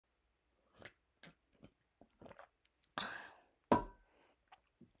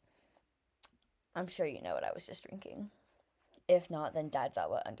I'm sure you know what I was just drinking. If not, then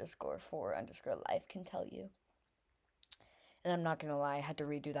Dadzawa_4_life can tell you. And I'm not gonna lie, I had to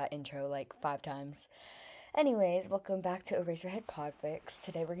redo that intro like 5 times. Anyways, welcome back to Eraserhead Podfics.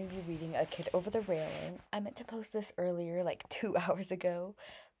 Today we're gonna be reading A Kid Over the Railing. I meant to post this earlier, like 2 hours ago,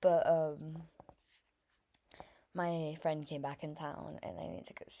 but my friend came back in town and I need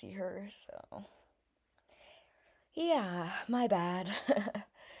to go see her, so yeah, my bad.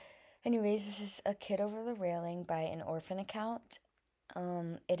 Anyways, this is A Kid Over the Railing by an orphan account.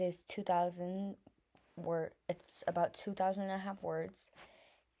 It is 2,000 word. It's about 2,000 and a half words.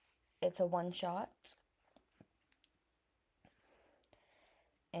 It's a one shot.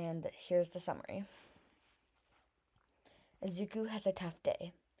 And here's the summary. Izuku has a tough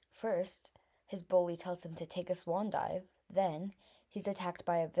day. First, his bully tells him to take a swan dive. Then, he's attacked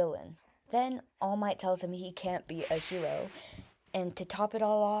by a villain. Then, All Might tells him he can't be a hero. And to top it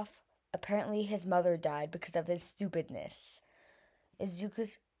all off, apparently his mother died because of his stupidness.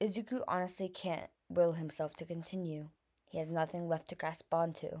 Izuku honestly can't will himself to continue. He has nothing left to grasp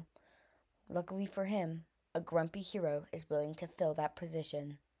onto. Luckily for him, a grumpy hero is willing to fill that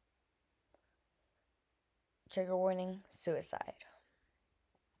position. Trigger warning, suicide.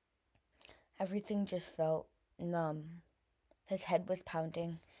 Everything just felt numb. His head was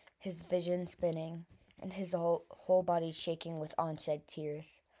pounding, his vision spinning, and his whole body shaking with unshed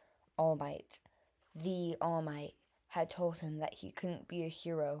tears. All Might, the All Might, had told him that he couldn't be a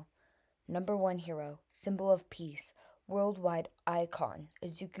hero. Number one hero, symbol of peace, worldwide icon,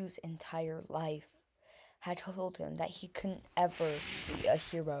 Izuku's entire life, had told him that he couldn't ever be a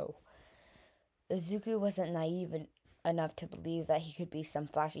hero. Izuku wasn't naive enough to believe that he could be some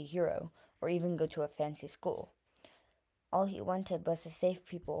flashy hero, or even go to a fancy school. All he wanted was to save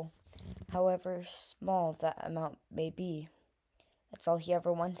people, however small that amount may be. That's all he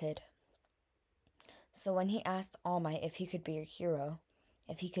ever wanted. So when he asked All Might if he could be a hero,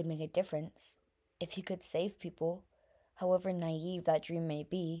 if he could make a difference, if he could save people, however naive that dream may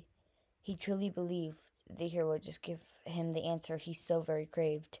be, he truly believed the hero would just give him the answer he so very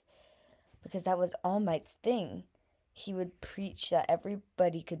craved. Because that was All Might's thing. He would preach that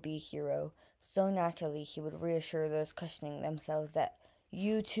everybody could be a hero. So naturally, he would reassure those questioning themselves that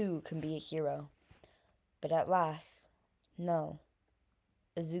you too can be a hero. But at last, no.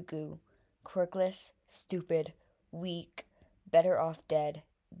 Izuku, quirkless, stupid, weak, better off dead,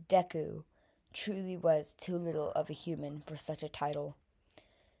 Deku, truly was too little of a human for such a title.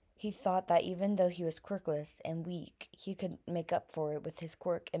 He thought that even though he was quirkless and weak, he could make up for it with his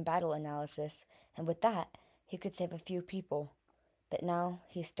quirk and battle analysis, and with that, he could save a few people. But now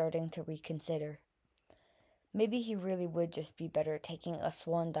he's starting to reconsider. Maybe he really would just be better taking a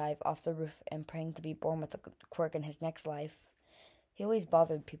swan dive off the roof and praying to be born with a quirk in his next life. He always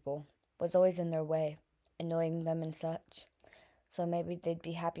bothered people, was always in their way, annoying them and such. So maybe they'd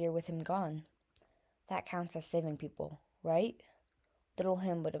be happier with him gone. That counts as saving people, right? Little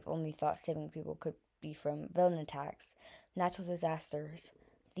him would have only thought saving people could be from villain attacks, natural disasters,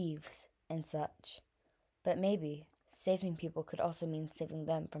 thieves, and such. But maybe saving people could also mean saving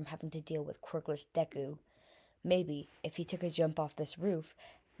them from having to deal with quirkless Deku. Maybe if he took a jump off this roof,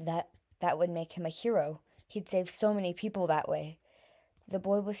 that would make him a hero. He'd save so many people that way. The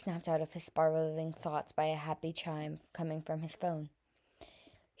boy was snapped out of his spiraling thoughts by a happy chime coming from his phone.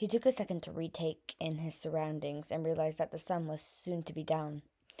 He took a second to retake in his surroundings and realized that the sun was soon to be down.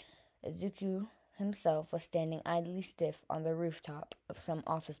 Izuku himself was standing idly stiff on the rooftop of some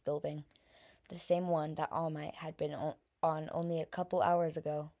office building, the same one that All Might had been on only a couple hours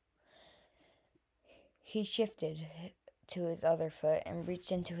ago. He shifted to his other foot and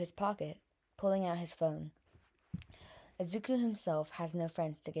reached into his pocket, pulling out his phone. Izuku himself has no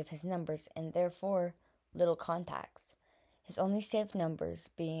friends to give his numbers and therefore little contacts, his only saved numbers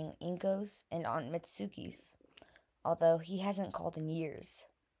being Inko's and Aunt Mitsuki's, although he hasn't called in years,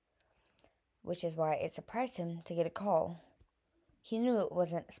 which is why it surprised him to get a call. He knew it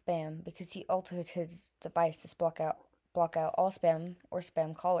wasn't spam because he altered his device to block out all spam or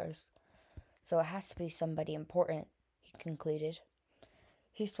spam callers, so it has to be somebody important, he concluded.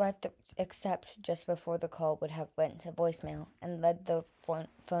 He swiped accept just before the call would have went to voicemail and led the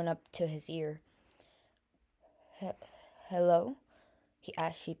phone up to his ear. Hello? He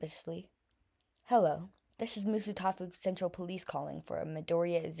asked sheepishly. Hello, this is Musutafu Central Police calling for a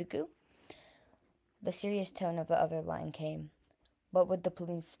Midoriya Izuku. The serious tone of the other line came. What would the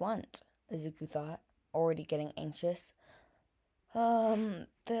police want? Izuku thought, already getting anxious. That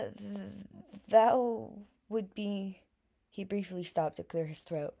would be... He briefly stopped to clear his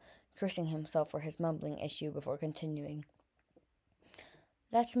throat, cursing himself for his mumbling issue before continuing.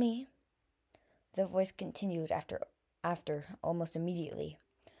 That's me. The voice continued after almost immediately.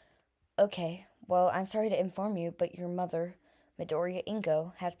 Okay, well, I'm sorry to inform you, but your mother, Midoriya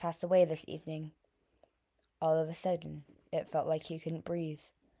Ingo, has passed away this evening. All of a sudden, it felt like he couldn't breathe.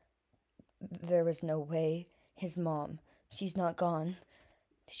 There was no way. His mom. She's not gone.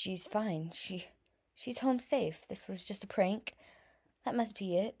 She's fine. She's home safe. This was just a prank. That must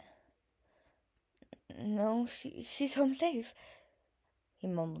be it. No, she's home safe. He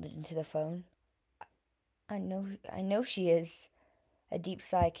mumbled into the phone. I know she is. A deep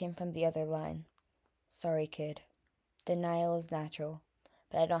sigh came from the other line. Sorry, kid. Denial is natural,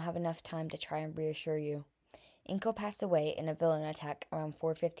 but I don't have enough time to try and reassure you. Inko passed away in a villain attack around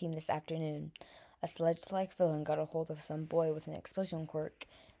 4:15 this afternoon. A sledge-like villain got a hold of some boy with an explosion quirk,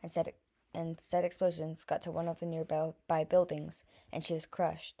 and said explosions got to one of the nearby buildings, and she was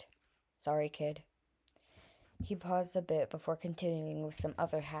crushed. Sorry, kid. He paused a bit before continuing with some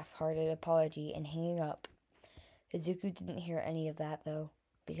other half-hearted apology and hanging up. Izuku didn't hear any of that, though,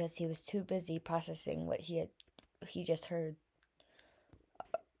 because he was too busy processing what he just heard.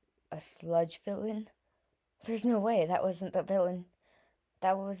 A sludge villain? There's no way that wasn't the villain.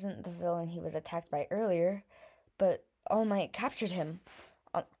 That wasn't the villain he was attacked by earlier, but All Might captured him.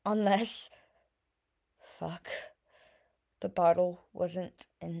 Unless... Fuck. The bottle wasn't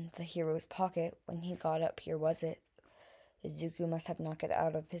in the hero's pocket when he got up here, was it? Izuku must have knocked it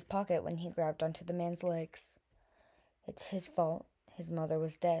out of his pocket when he grabbed onto the man's legs. It's his fault. His mother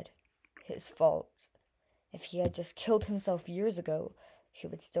was dead. His fault. If he had just killed himself years ago, she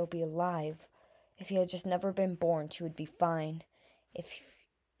would still be alive. If he had just never been born, she would be fine. If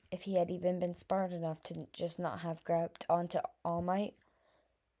he had even been smart enough to just not have grabbed onto All Might,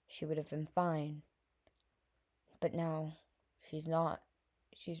 she would have been fine. But now, she's not.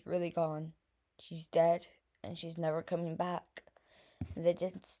 She's really gone. She's dead, and she's never coming back. In the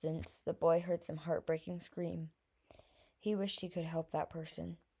distance, the boy heard some heartbreaking scream. He wished he could help that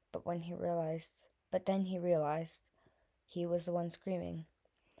person, but then he realized he was the one screaming.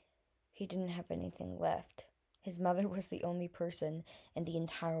 He didn't have anything left. His mother was the only person in the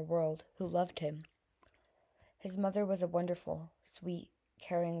entire world who loved him. His mother was a wonderful, sweet,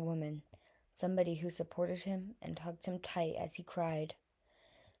 caring woman, somebody who supported him and hugged him tight as he cried.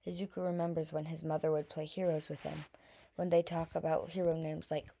 Izuku remembers when his mother would play heroes with him, when they talk about hero names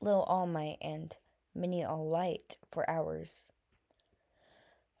like Lil All Might and Mini All Light for hours.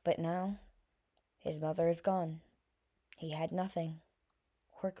 But now, his mother is gone. He had nothing.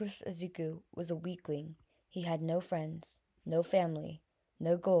 Quirkless Izuku was a weakling. He had no friends, no family,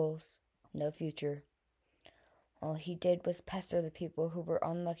 no goals, no future. All he did was pester the people who were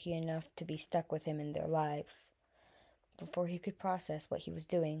unlucky enough to be stuck with him in their lives. Before he could process what he was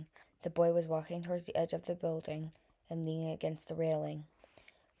doing, the boy was walking towards the edge of the building and leaning against the railing.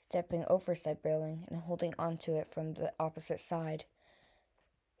 Stepping over said railing and holding onto it from the opposite side,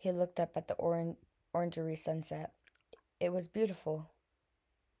 he looked up at the orangery sunset. It was beautiful.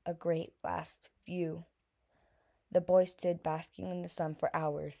 A great last view. The boy stood basking in the sun for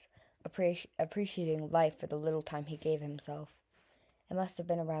hours, appreciating life for the little time he gave himself. It must have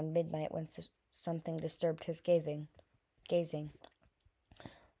been around midnight when something disturbed his gazing.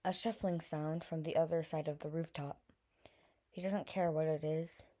 A shuffling sound from the other side of the rooftop. He doesn't care what it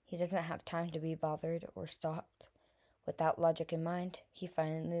is. He doesn't have time to be bothered or stopped. With that logic in mind, he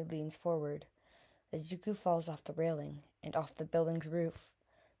finally leans forward. Izuku falls off the railing and off the building's roof.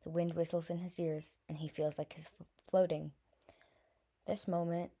 The wind whistles in his ears, and he feels like he's floating. This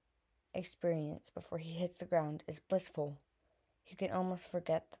moment, experience before he hits the ground, is blissful. He can almost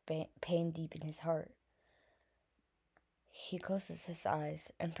forget the pain deep in his heart. He closes his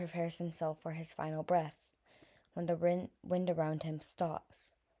eyes and prepares himself for his final breath, when the wind around him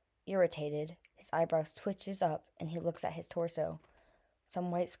stops. Irritated, his eyebrows twitches up, and he looks at his torso.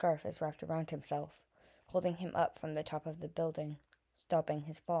 Some white scarf is wrapped around himself, holding him up from the top of the building, stopping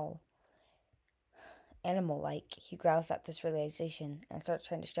his fall. Animal-like, he growls at this realization and starts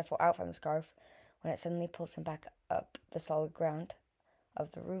trying to shuffle out from the scarf when it suddenly pulls him back up the solid ground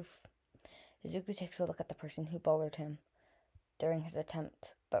of the roof. Izuku takes a look at the person who bothered him during his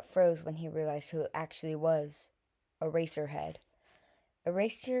attempt, but froze when he realized who it actually was. Eraserhead.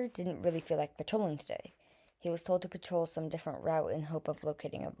 Eraser didn't really feel like patrolling today. He was told to patrol some different route in hope of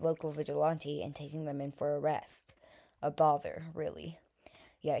locating a local vigilante and taking them in for arrest. A bother, really.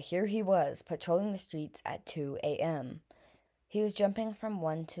 Yet here he was, patrolling the streets at 2 a.m. He was jumping from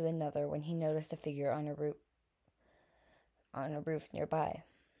one to another when he noticed a figure on a roof nearby.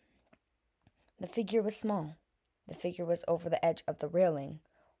 The figure was small. The figure was over the edge of the railing,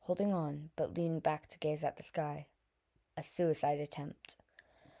 holding on, but leaning back to gaze at the sky. A suicide attempt.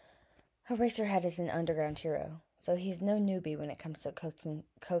 Eraserhead is an underground hero, so he's no newbie when it comes to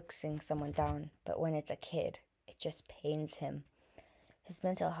coaxing someone down, but when it's a kid, it just pains him. His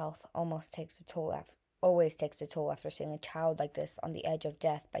mental health always takes a toll after seeing a child like this on the edge of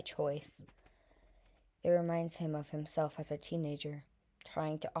death by choice. It reminds him of himself as a teenager,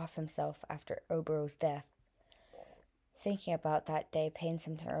 trying to off himself after Obero's death. Thinking about that day pains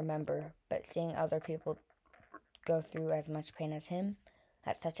him to remember, but seeing other people go through as much pain as him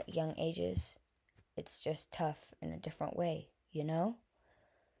at such young ages, it's just tough in a different way, you know?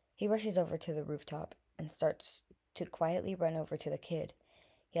 He rushes over to the rooftop and starts to quietly run over to the kid.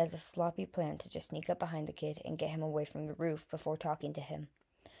 He has a sloppy plan to just sneak up behind the kid and get him away from the roof before talking to him.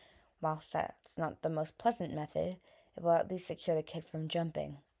 Whilst that's not the most pleasant method, it will at least secure the kid from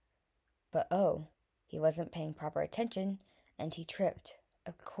jumping. But he wasn't paying proper attention, and he tripped.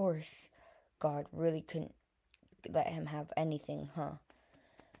 Of course, God really couldn't let him have anything, huh?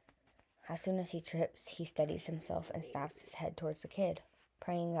 As soon as he trips, he steadies himself and snaps his head towards the kid,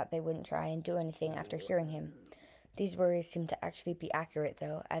 praying that they wouldn't try and do anything after hearing him. These worries seem to actually be accurate,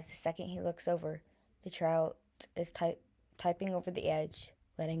 though, as the second he looks over, the child is typing over the edge,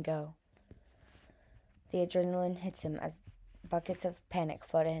 letting go. The adrenaline hits him as buckets of panic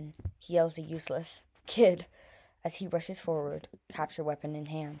flood in. He yells a useless "Kid!" as he rushes forward, capture weapon in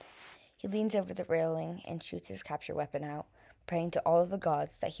hand. He leans over the railing and shoots his capture weapon out, praying to all of the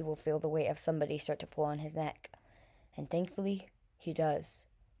gods that he will feel the weight of somebody start to pull on his neck. And thankfully, he does.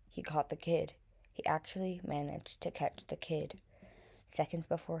 He caught the kid. He actually managed to catch the kid. Seconds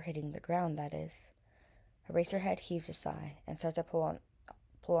before hitting the ground, that is. Eraserhead heaves a sigh and starts to pull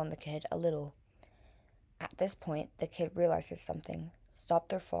on the kid a little. At this point, the kid realizes something, stopped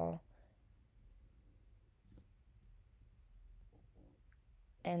their fall,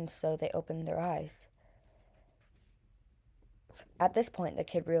 and so they opened their eyes. At this point, the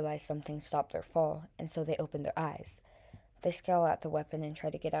kid realized something stopped their fall, and so they opened their eyes. They scowl at the weapon and try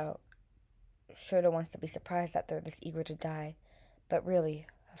to get out. Shota wants to be surprised that they're this eager to die, but really,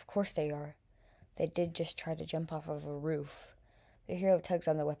 of course they are. They did just try to jump off of a roof. The hero tugs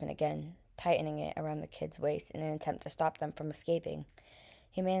on the weapon again, tightening it around the kid's waist in an attempt to stop them from escaping.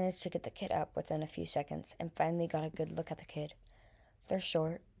 He managed to get the kid up within a few seconds and finally got a good look at the kid. They're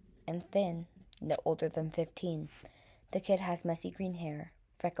short and thin, no older than 15. The kid has messy green hair,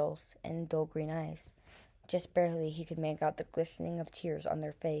 freckles, and dull green eyes. Just barely he could make out the glistening of tears on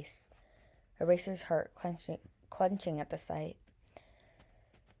their face. Eraser's heart clenching at the sight.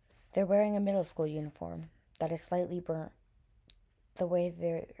 They're wearing a middle school uniform that is slightly burnt. The way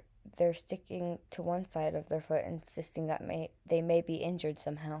they're sticking to one side of their foot, insisting that they may be injured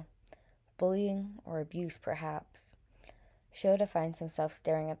somehow. Bullying or abuse, perhaps. Shota finds himself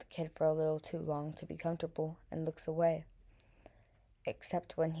staring at the kid for a little too long to be comfortable and looks away.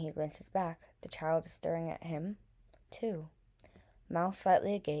 Except when he glances back, the child is staring at him, too. Mouth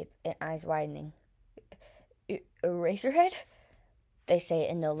slightly agape and eyes widening. Eraserhead? They say it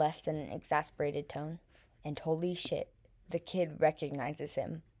in no less than an exasperated tone. And holy shit, the kid recognizes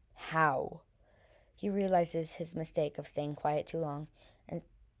him. How? He realizes his mistake of staying quiet too long and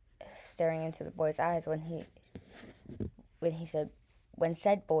staring into the boy's eyes when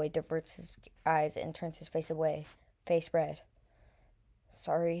said boy diverts his eyes and turns his face away, face red.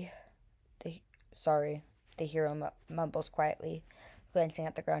 Sorry, the hero mumbles quietly, glancing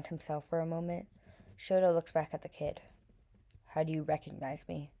at the ground himself for a moment. Shota looks back at the kid. How do you recognize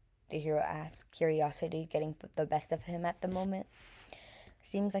me? The hero asks, curiosity getting the best of him at the moment.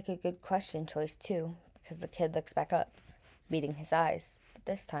 Seems like a good question choice, too, because the kid looks back up, meeting his eyes. But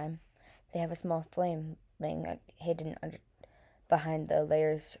this time, they have a small flame laying hidden behind the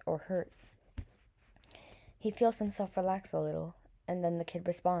layers or hurt. He feels himself relax a little, and then the kid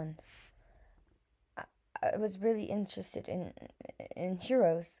responds. I was really interested in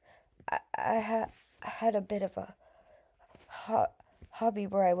heroes. I had a bit of a hobby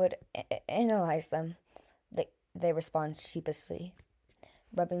where I would analyze them. They respond sheepishly,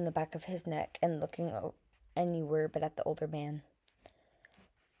 rubbing the back of his neck and looking anywhere but at the older man.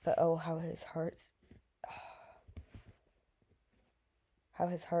 But how his heart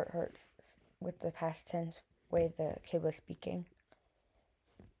hurts with the past tense way the kid was speaking.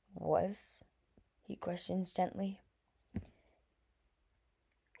 Was? He questions gently.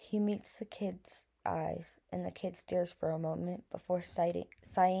 He meets the kid's eyes, and the kid stares for a moment before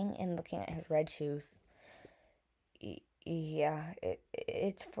sighing and looking at his red shoes. Yeah,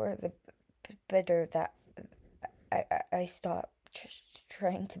 it's for the better that I stopped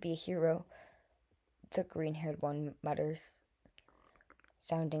trying to be a hero, the green-haired one mutters,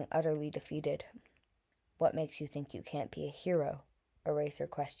 sounding utterly defeated. What makes you think you can't be a hero? Eraser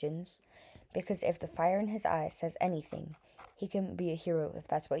questions. Because if the fire in his eyes says anything, he can be a hero if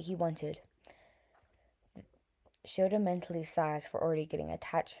that's what he wanted. Shota mentally sighs for already getting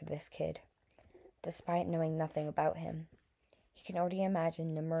attached to this kid, despite knowing nothing about him. He can already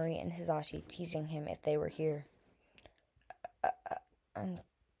imagine Namuri and Hisashi teasing him if they were here. I'm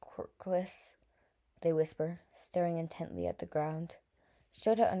quirkless, they whisper, staring intently at the ground.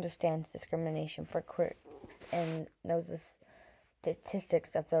 Shota understands discrimination for quirks and knows the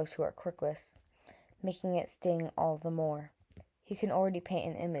statistics of those who are quirkless, making it sting all the more. He can already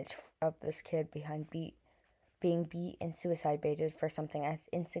paint an image of this kid being beat and suicide baited for something as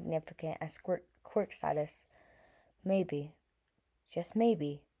insignificant as quirk status. Maybe, just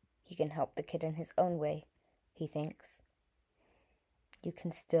maybe, he can help the kid in his own way, he thinks. You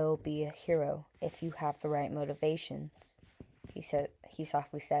can still be a hero if you have the right motivations, he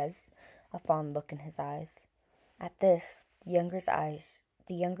softly says, a fond look in his eyes. At this, the younger's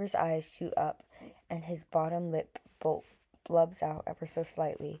eyes shoot up, and his bottom lip blubs out ever so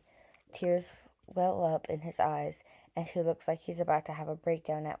slightly. Tears well up in his eyes, and he looks like he's about to have a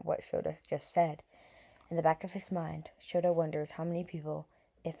breakdown at what Shota just said. In the back of his mind, Shota wonders how many people,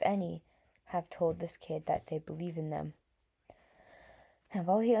 if any, have told this kid that they believe in them. And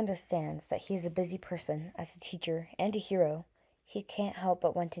while he understands that he is a busy person as a teacher and a hero, he can't help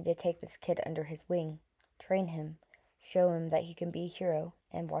but wanting to take this kid under his wing, train him, show him that he can be a hero,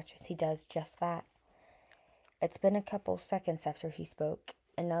 and watch as he does just that. It's been a couple seconds after he spoke,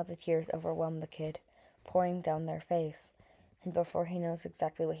 and now the tears overwhelm the kid, pouring down their face, and before he knows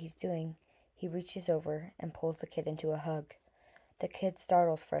exactly what he's doing, he reaches over and pulls the kid into a hug. The kid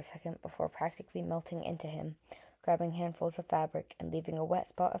startles for a second before practically melting into him, grabbing handfuls of fabric and leaving a wet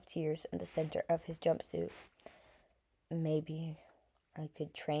spot of tears in the center of his jumpsuit. Maybe I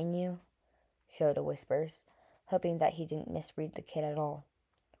could train you, Shota whispers, hoping that he didn't misread the kid at all.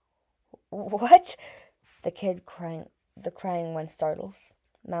 What? The crying one startles,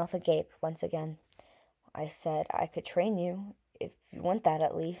 mouth agape once again. I said I could train you, if you want that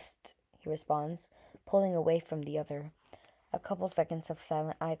at least, he responds, pulling away from the other. A couple seconds of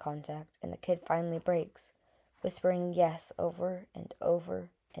silent eye contact, and the kid finally breaks, whispering yes over and over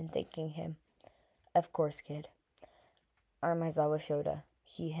and thanking him. Of course, kid. I'm Aizawa Shota,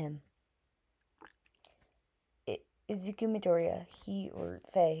 he, him. Izuku Midoriya, he or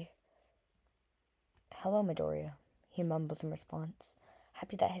they. Hello, Midoriya, he mumbles in response,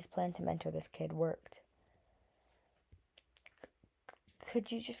 happy that his plan to mentor this kid worked.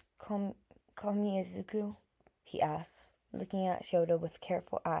 Could you just call me Izuku? He asks, looking at Shota with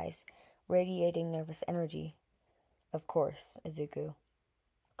careful eyes, radiating nervous energy. Of course, Izuku.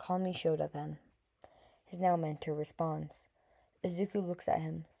 Call me Shota, then. His now mentor responds. Izuku looks at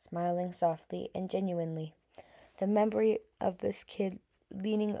him, smiling softly and genuinely. The memory of this kid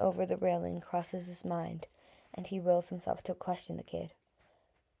leaning over the railing crosses his mind, and he wills himself to question the kid.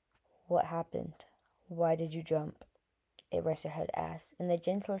 What happened? Why did you jump? Eraserhead asks, in the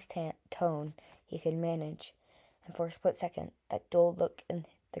gentlest tone he could manage, and for a split second, that dull look in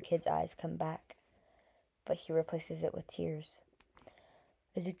the kid's eyes come back. But he replaces it with tears.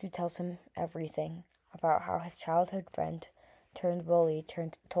 Izuku tells him everything about how his childhood friend turned bully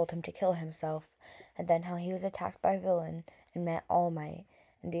told him to kill himself, and then how he was attacked by a villain and met All Might,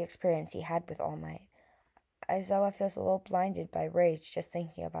 and the experience he had with All Might. Aizawa feels a little blinded by rage just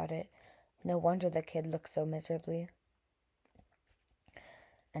thinking about it. No wonder the kid looks so miserably.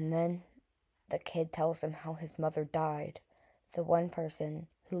 And then the kid tells him how his mother died, the one person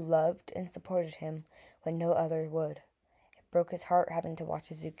who loved and supported him when no other would. It broke his heart having to watch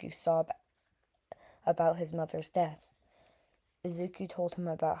Izuku sob about his mother's death. Izuku told him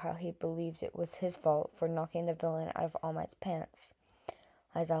about how he believed it was his fault for knocking the villain out of All Might's pants.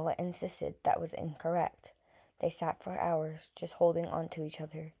 Aizawa insisted that was incorrect. They sat for hours, just holding on to each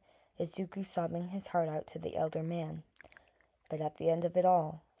other, Izuku sobbing his heart out to the elder man. But at the end of it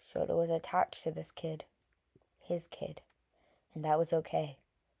all, Shota was attached to this kid. His kid. And that was okay,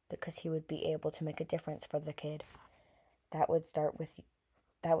 because he would be able to make a difference for the kid. That would start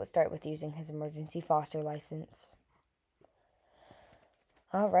with using his emergency foster license.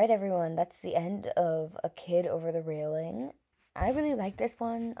 Alright, everyone, that's the end of A Kid Over the Railing. I really like this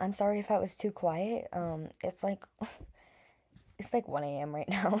one. I'm sorry if I was too quiet. It's like 1 a.m. right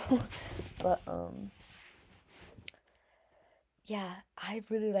now. But, yeah, I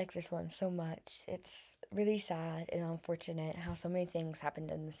really like this one so much. It's really sad and unfortunate how so many things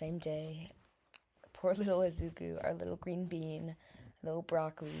happened in the same day. Poor little Izuku, our little green bean, little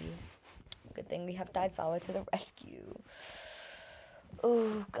broccoli. Good thing we have Aizawa to the rescue.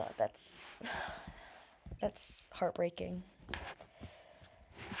 Oh, God, that's heartbreaking.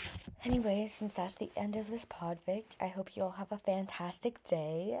 Anyways, since that's the end of this podfic, I hope you all have a fantastic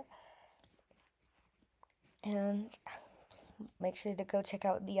day. And make sure to go check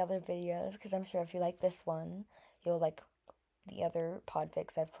out the other videos, because I'm sure if you like this one, you'll like the other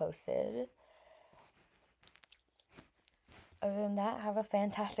podfics I've posted. Other than that, have a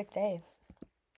fantastic day.